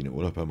 I'm not picking it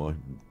all up, am I?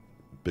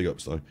 Big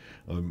ups though.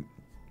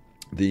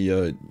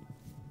 The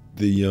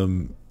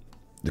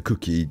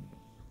cookie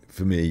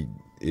for me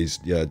is,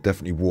 yeah,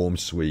 definitely warm,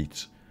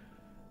 sweet,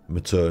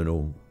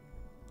 maternal.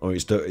 Oh,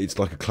 it's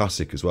like a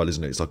classic as well,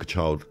 isn't it? It's like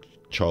a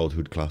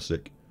childhood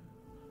classic.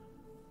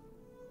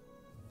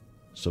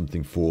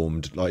 Something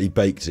formed, like he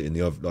baked it in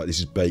the oven. Like, this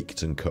is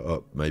baked and cut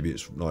up. Maybe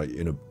it's like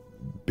in a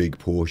big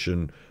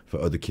portion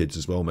for other kids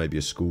as well. Maybe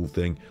a school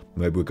thing.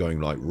 Maybe we're going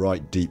like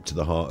right deep to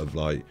the heart of,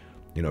 like,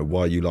 you know,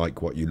 why you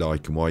like what you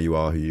like and why you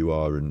are who you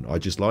are. And I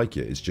just like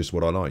it. It's just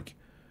what I like.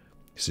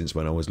 Since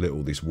when I was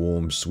little, this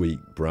warm, sweet,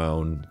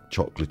 brown,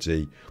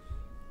 chocolatey,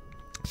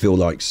 feel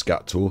like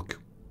scat talk,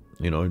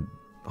 you know,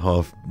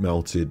 half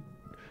melted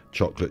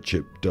chocolate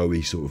chip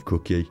doughy sort of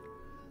cookie.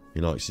 He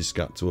likes his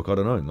scat talk. I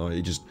don't know.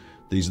 Like,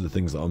 these are the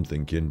things that I'm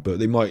thinking, but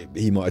he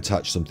might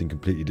attach something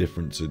completely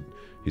different to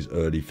his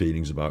early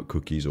feelings about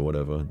cookies or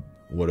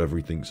whatever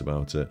he thinks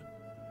about it.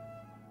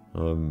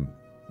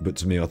 But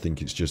to me, I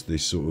think it's just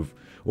this sort of,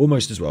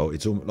 almost as well,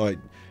 it's like,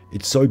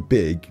 it's so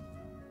big,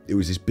 it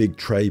was this big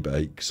tray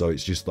bake, so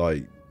it's just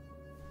like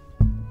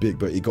big,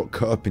 but it got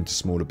cut up into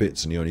smaller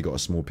bits and he only got a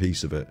small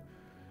piece of it.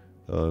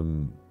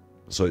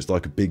 So it's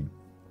like a big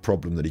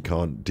problem that he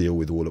can't deal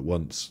with all at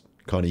once,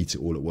 can't eat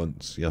it all at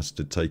once. He has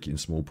to take it in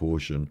small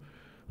portion.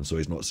 And so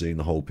he's not seeing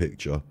the whole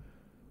picture.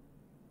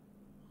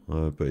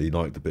 But he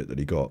liked the bit that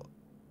he got.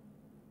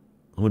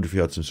 I wonder if he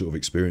had some sort of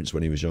experience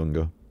when he was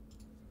younger.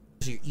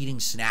 So you're eating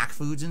snack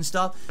foods and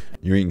stuff?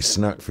 You're eating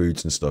snack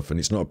foods and stuff, and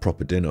it's not a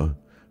proper dinner.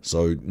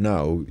 So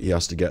now he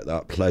has to get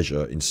that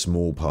pleasure in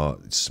small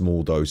parts,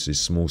 small doses,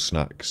 small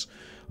snacks.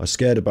 I'm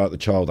scared about the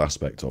child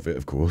aspect of it,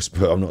 of course,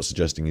 but I'm not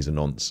suggesting he's a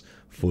nonce,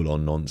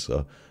 full-on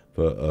noncer.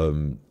 But,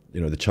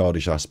 you know, the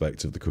childish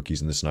aspect of the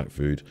cookies and the snack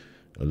food,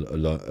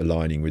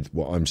 aligning with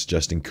what I'm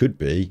suggesting could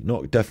be,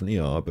 not definitely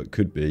are, but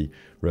could be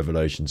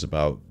revelations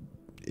about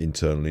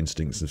internal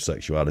instincts of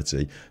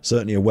sexuality.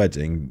 Certainly a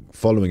wedding,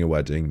 following a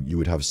wedding, you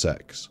would have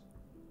sex.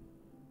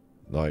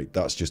 Like,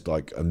 that's just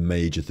like a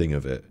major thing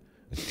of it.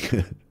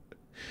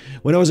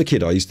 When I was a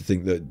kid, I used to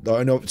think that,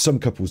 I know some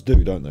couples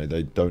do, don't they?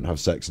 They don't have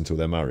sex until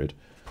they're married.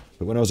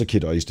 But when I was a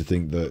kid, I used to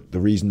think that the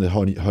reason the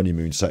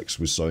honeymoon sex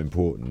was so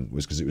important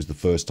was because it was the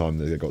first time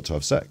that they got to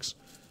have sex.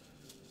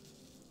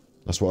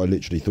 That's what I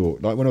literally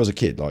thought. Like, when I was a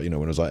kid, like, you know,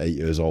 when I was like 8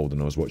 years old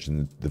and I was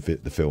watching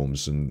the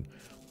films, and,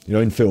 you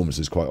know, in films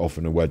there's quite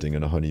often a wedding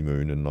and a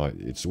honeymoon, and like,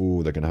 it's,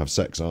 oh, they're going to have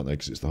sex, aren't they,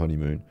 because it's the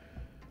honeymoon.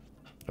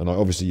 And like,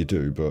 obviously you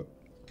do, but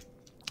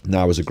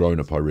now as a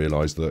grown-up I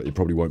realise that it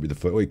probably won't be the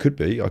first, well, it could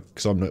be,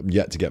 because I'm not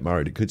yet to get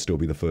married, it could still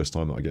be the first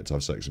time that I get to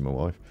have sex with my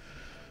wife.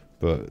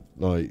 But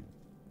like,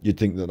 you'd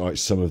think that like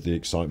some of the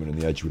excitement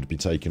and the edge would be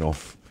taken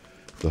off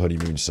the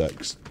honeymoon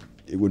sex.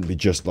 It wouldn't be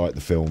just like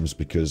the films,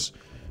 because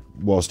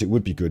whilst it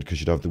would be good because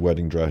you'd have the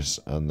wedding dress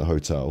and the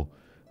hotel,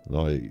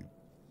 like,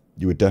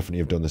 you would definitely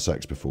have done the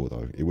sex before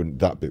though. It wouldn't,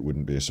 that bit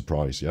wouldn't be a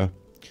surprise, yeah?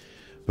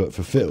 But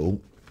for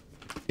Phil,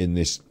 in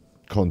this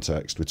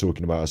context, we're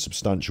talking about a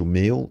substantial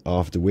meal,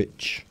 after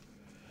which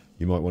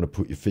you might want to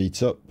put your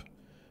feet up.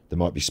 There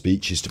might be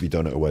speeches to be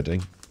done at a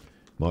wedding.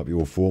 Might be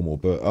all formal,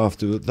 but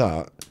after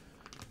that,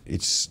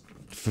 it's,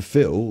 for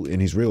Phil, in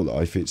his real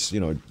life, it's, you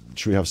know,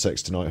 should we have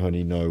sex tonight,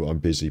 honey? No, I'm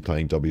busy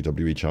playing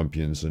WWE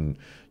champions and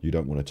you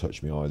don't want to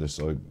touch me either,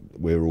 so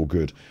we're all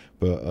good.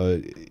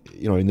 But,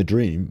 you know, in the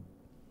dream,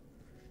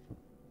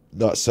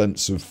 that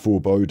sense of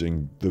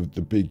foreboding, the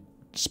big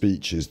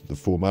speeches, the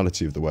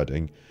formality of the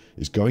wedding,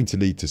 is going to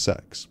lead to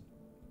sex.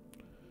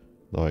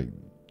 Like,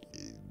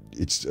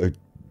 it's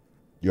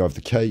you have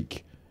the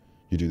cake,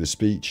 you do the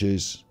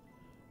speeches,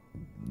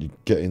 you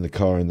get in the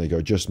car and they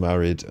go just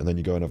married, and then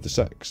you go and have the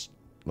sex.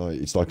 Like,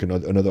 it's like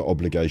another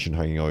obligation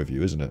hanging over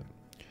you, isn't it?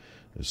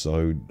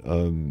 So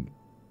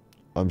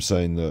I'm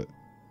saying that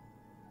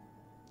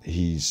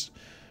he's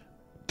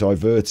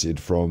diverted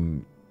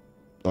from,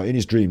 like, in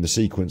his dream the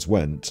sequence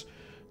went,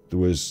 there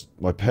was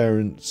my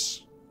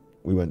parents,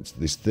 we went to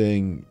this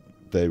thing,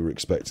 they were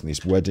expecting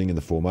this wedding and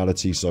the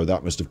formality, so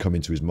that must have come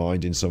into his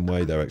mind in some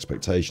way, their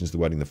expectations, the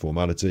wedding, the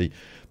formality.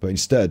 But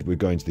instead we're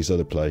going to this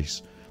other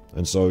place.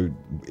 And so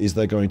is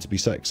there going to be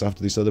sex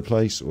after this other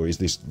place, or is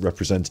this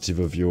representative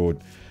of your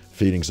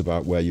feelings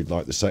about where you'd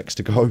like the sex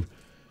to go?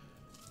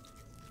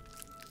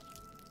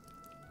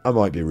 I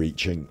might be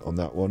reaching on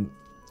that one,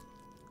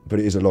 but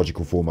it is a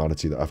logical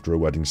formality that after a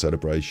wedding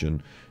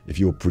celebration, if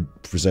you're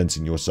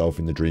presenting yourself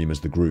in the dream as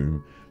the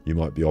groom, you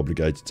might be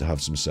obligated to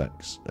have some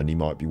sex, and he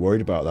might be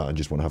worried about that and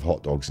just want to have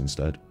hot dogs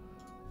instead.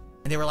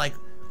 And they were like,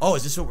 oh,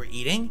 is this what we're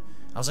eating?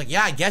 I was like,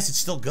 yeah, I guess it's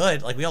still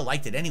good. Like, we all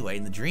liked it anyway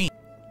in the dream.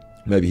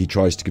 Maybe he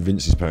tries to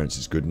convince his parents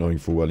it's good, knowing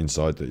full well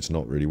inside that it's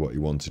not really what he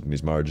wanted and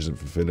his marriage isn't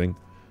fulfilling.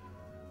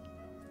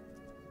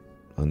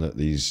 And that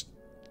these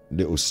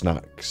little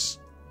snacks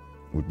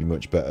would be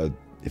much better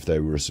if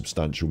they were a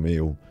substantial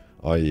meal,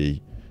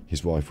 i.e.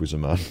 his wife was a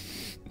man.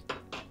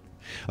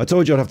 I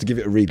told you I'd have to give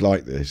it a read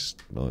like this.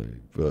 No,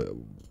 but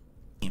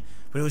it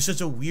was such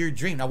a weird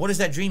dream. Now, what does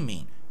that dream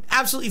mean?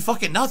 Absolutely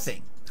fucking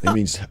nothing. It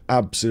means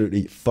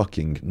absolutely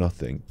fucking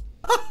nothing.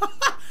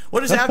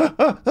 What does that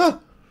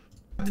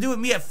have to do with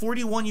me at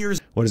 41 years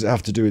What does it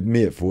have to do with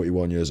me at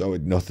 41 years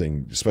old?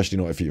 Nothing, especially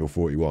not if you're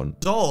 41.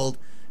 old?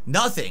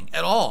 Nothing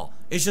at all.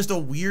 It's just a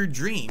weird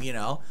dream, you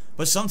know?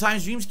 But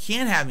sometimes dreams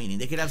can have meaning.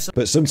 They could have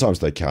But sometimes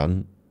they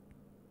can.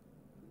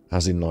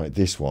 As in, like,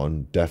 this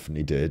one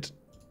definitely did.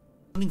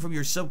 something from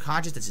your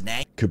subconscious that's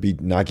nagging. Could be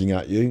nagging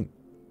at you.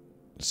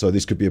 So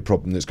this could be a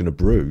problem that's going to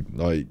brew.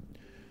 Like,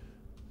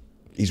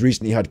 he's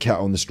recently had Cat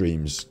on the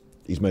streams.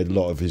 He's made a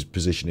lot of his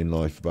position in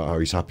life about how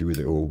he's happy with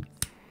it all.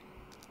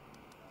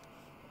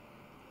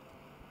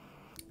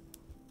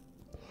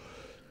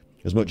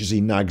 As much as he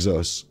nags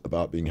us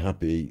about being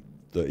happy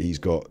that he's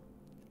got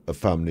a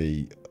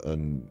family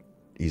and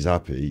he's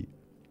happy,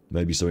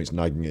 maybe something's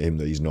nagging at him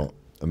that he's not.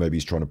 And maybe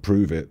he's trying to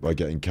prove it by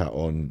getting Cat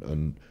on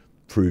and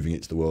proving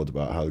it to the world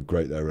about how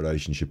great their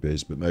relationship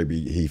is. But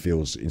maybe he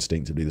feels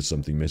instinctively there's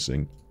something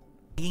missing.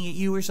 At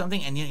you or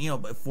something, and you know,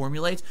 it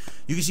formulates.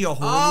 You can see a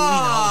horror movie,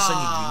 and then all of a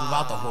sudden you dream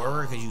about the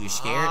horror because you get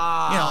scared.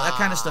 You know, that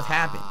kind of stuff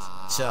happens.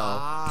 So,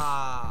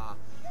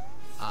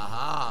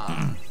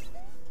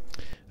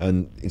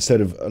 And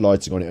instead of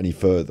alighting on it any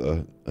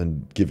further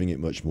and giving it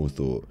much more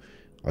thought,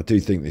 I do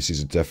think this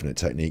is a definite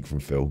technique from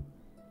Phil.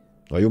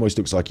 He almost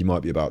looks like he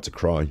might be about to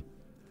cry.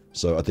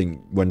 So I think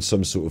when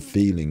some sort of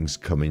feelings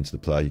come into the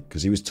play,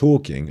 because he was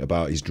talking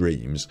about his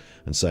dreams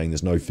and saying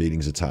there's no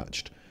feelings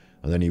attached,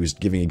 and then he was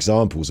giving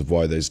examples of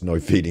why there's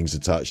no feelings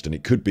attached, and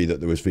it could be that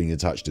there was feelings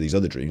attached to these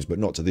other dreams, but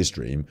not to this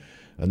dream,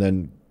 and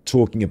then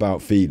talking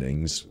about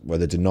feelings,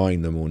 whether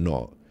denying them or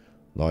not.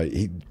 Like,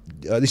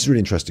 this is really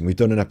interesting. We've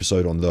done an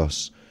episode on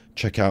Thus.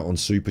 Check out on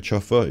Super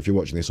Chuffer. If you're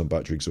watching this on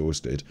Battery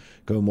Exhausted,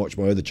 go and watch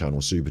my other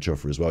channel, Super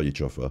Chuffer, as well, you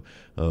chuffer.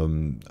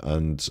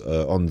 And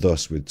on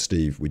Thus with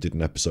Steve, we did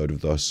an episode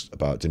of Thus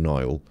about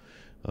denial.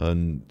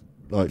 And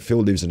like, Phil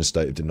lives in a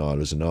state of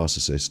denial as a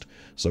narcissist.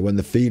 So when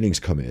the feelings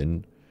come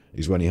in,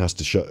 is when he has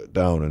to shut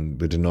down, and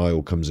the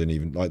denial comes in.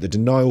 Even like the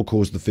denial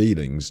caused the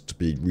feelings to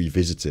be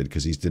revisited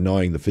because he's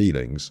denying the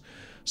feelings.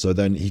 So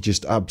then he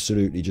just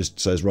absolutely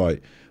just says,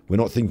 right, we're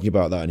not thinking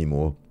about that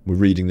anymore. We're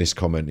reading this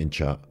comment in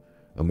chat.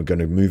 And we're going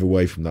to move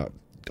away from that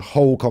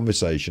whole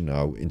conversation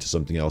now into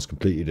something else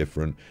completely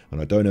different. And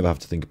I don't ever have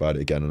to think about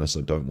it again unless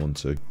I don't want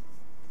to.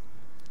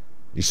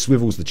 He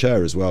swivels the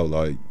chair as well.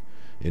 Like,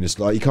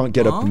 he can't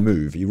get up and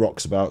move. He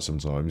rocks about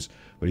sometimes,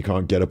 but he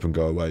can't get up and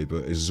go away.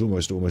 But it's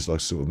almost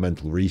like sort of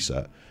mental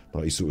reset.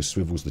 Like, he sort of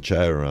swivels the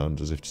chair around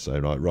as if to say,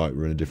 like, right,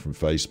 we're in a different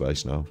phase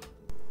space now.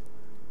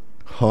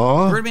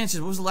 Huh? Birdman says,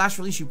 what was the last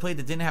release you played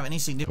that didn't have any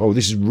significant Oh,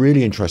 this is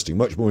really interesting.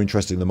 Much more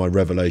interesting than my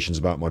revelations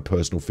about my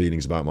personal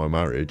feelings about my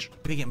marriage.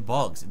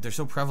 bugs? They're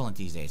so prevalent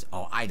these days.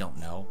 Oh, I don't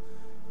know.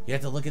 You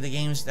have to look at the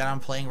games that I'm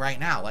playing right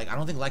now. Like, I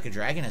don't think Like a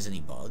Dragon has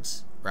any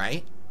bugs,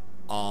 right?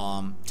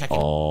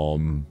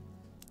 Tekken.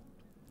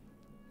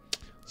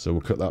 So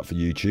we'll cut that for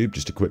YouTube.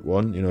 Just a quick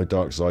one. You know,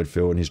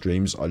 Darksydephil and his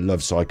dreams. I love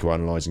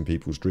psychoanalyzing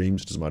people's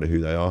dreams. Doesn't matter who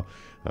they are.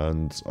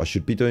 And I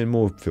should be doing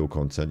more Phil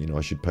content. You know,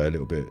 I should pay a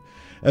little bit.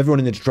 Everyone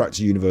in the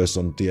Detractor universe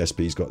on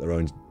DSP's got their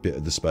own bit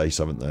of the space,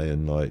 haven't they?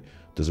 And like,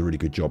 does a really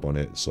good job on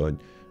it. So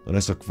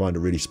unless I can find a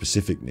really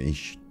specific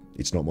niche,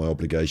 it's not my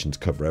obligation to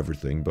cover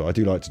everything. But I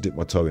do like to dip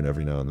my toe in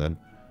every now and then.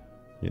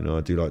 You know,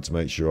 I do like to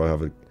make sure I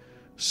have a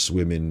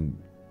swimming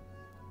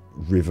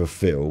river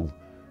Phil.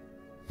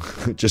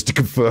 Just to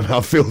confirm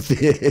how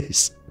filthy it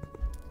is.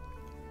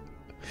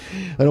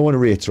 And I want to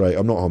reiterate,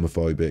 I'm not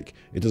homophobic.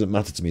 It doesn't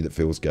matter to me that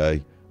Phil's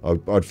gay.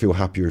 I'd feel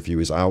happier if he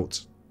was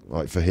out,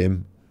 like for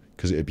him,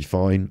 because it'd be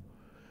fine.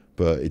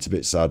 But it's a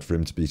bit sad for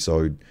him to be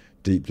so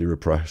deeply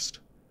repressed.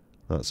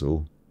 That's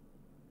all.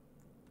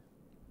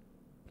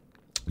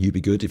 You be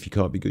good. If you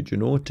can't be good, you're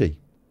naughty.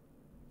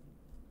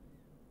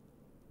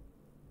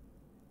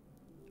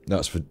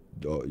 That's for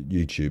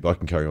YouTube. I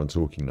can carry on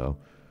talking now.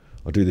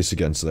 I'll do this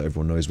again so that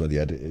everyone knows where the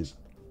edit is.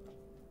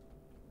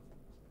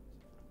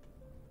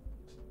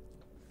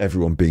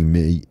 Everyone being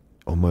me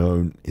on my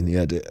own in the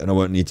edit. And I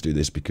won't need to do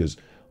this because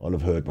I'll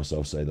have heard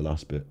myself say the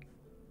last bit.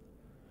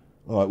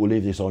 Alright, we'll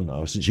leave this on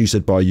now. Since you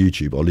said bye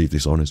YouTube, I'll leave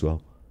this on as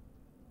well.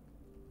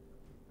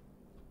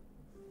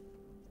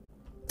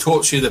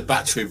 Torture the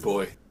battery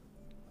boy.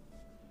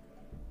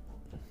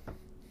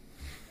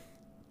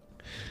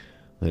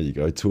 There you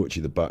go,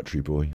 Torture the battery boy.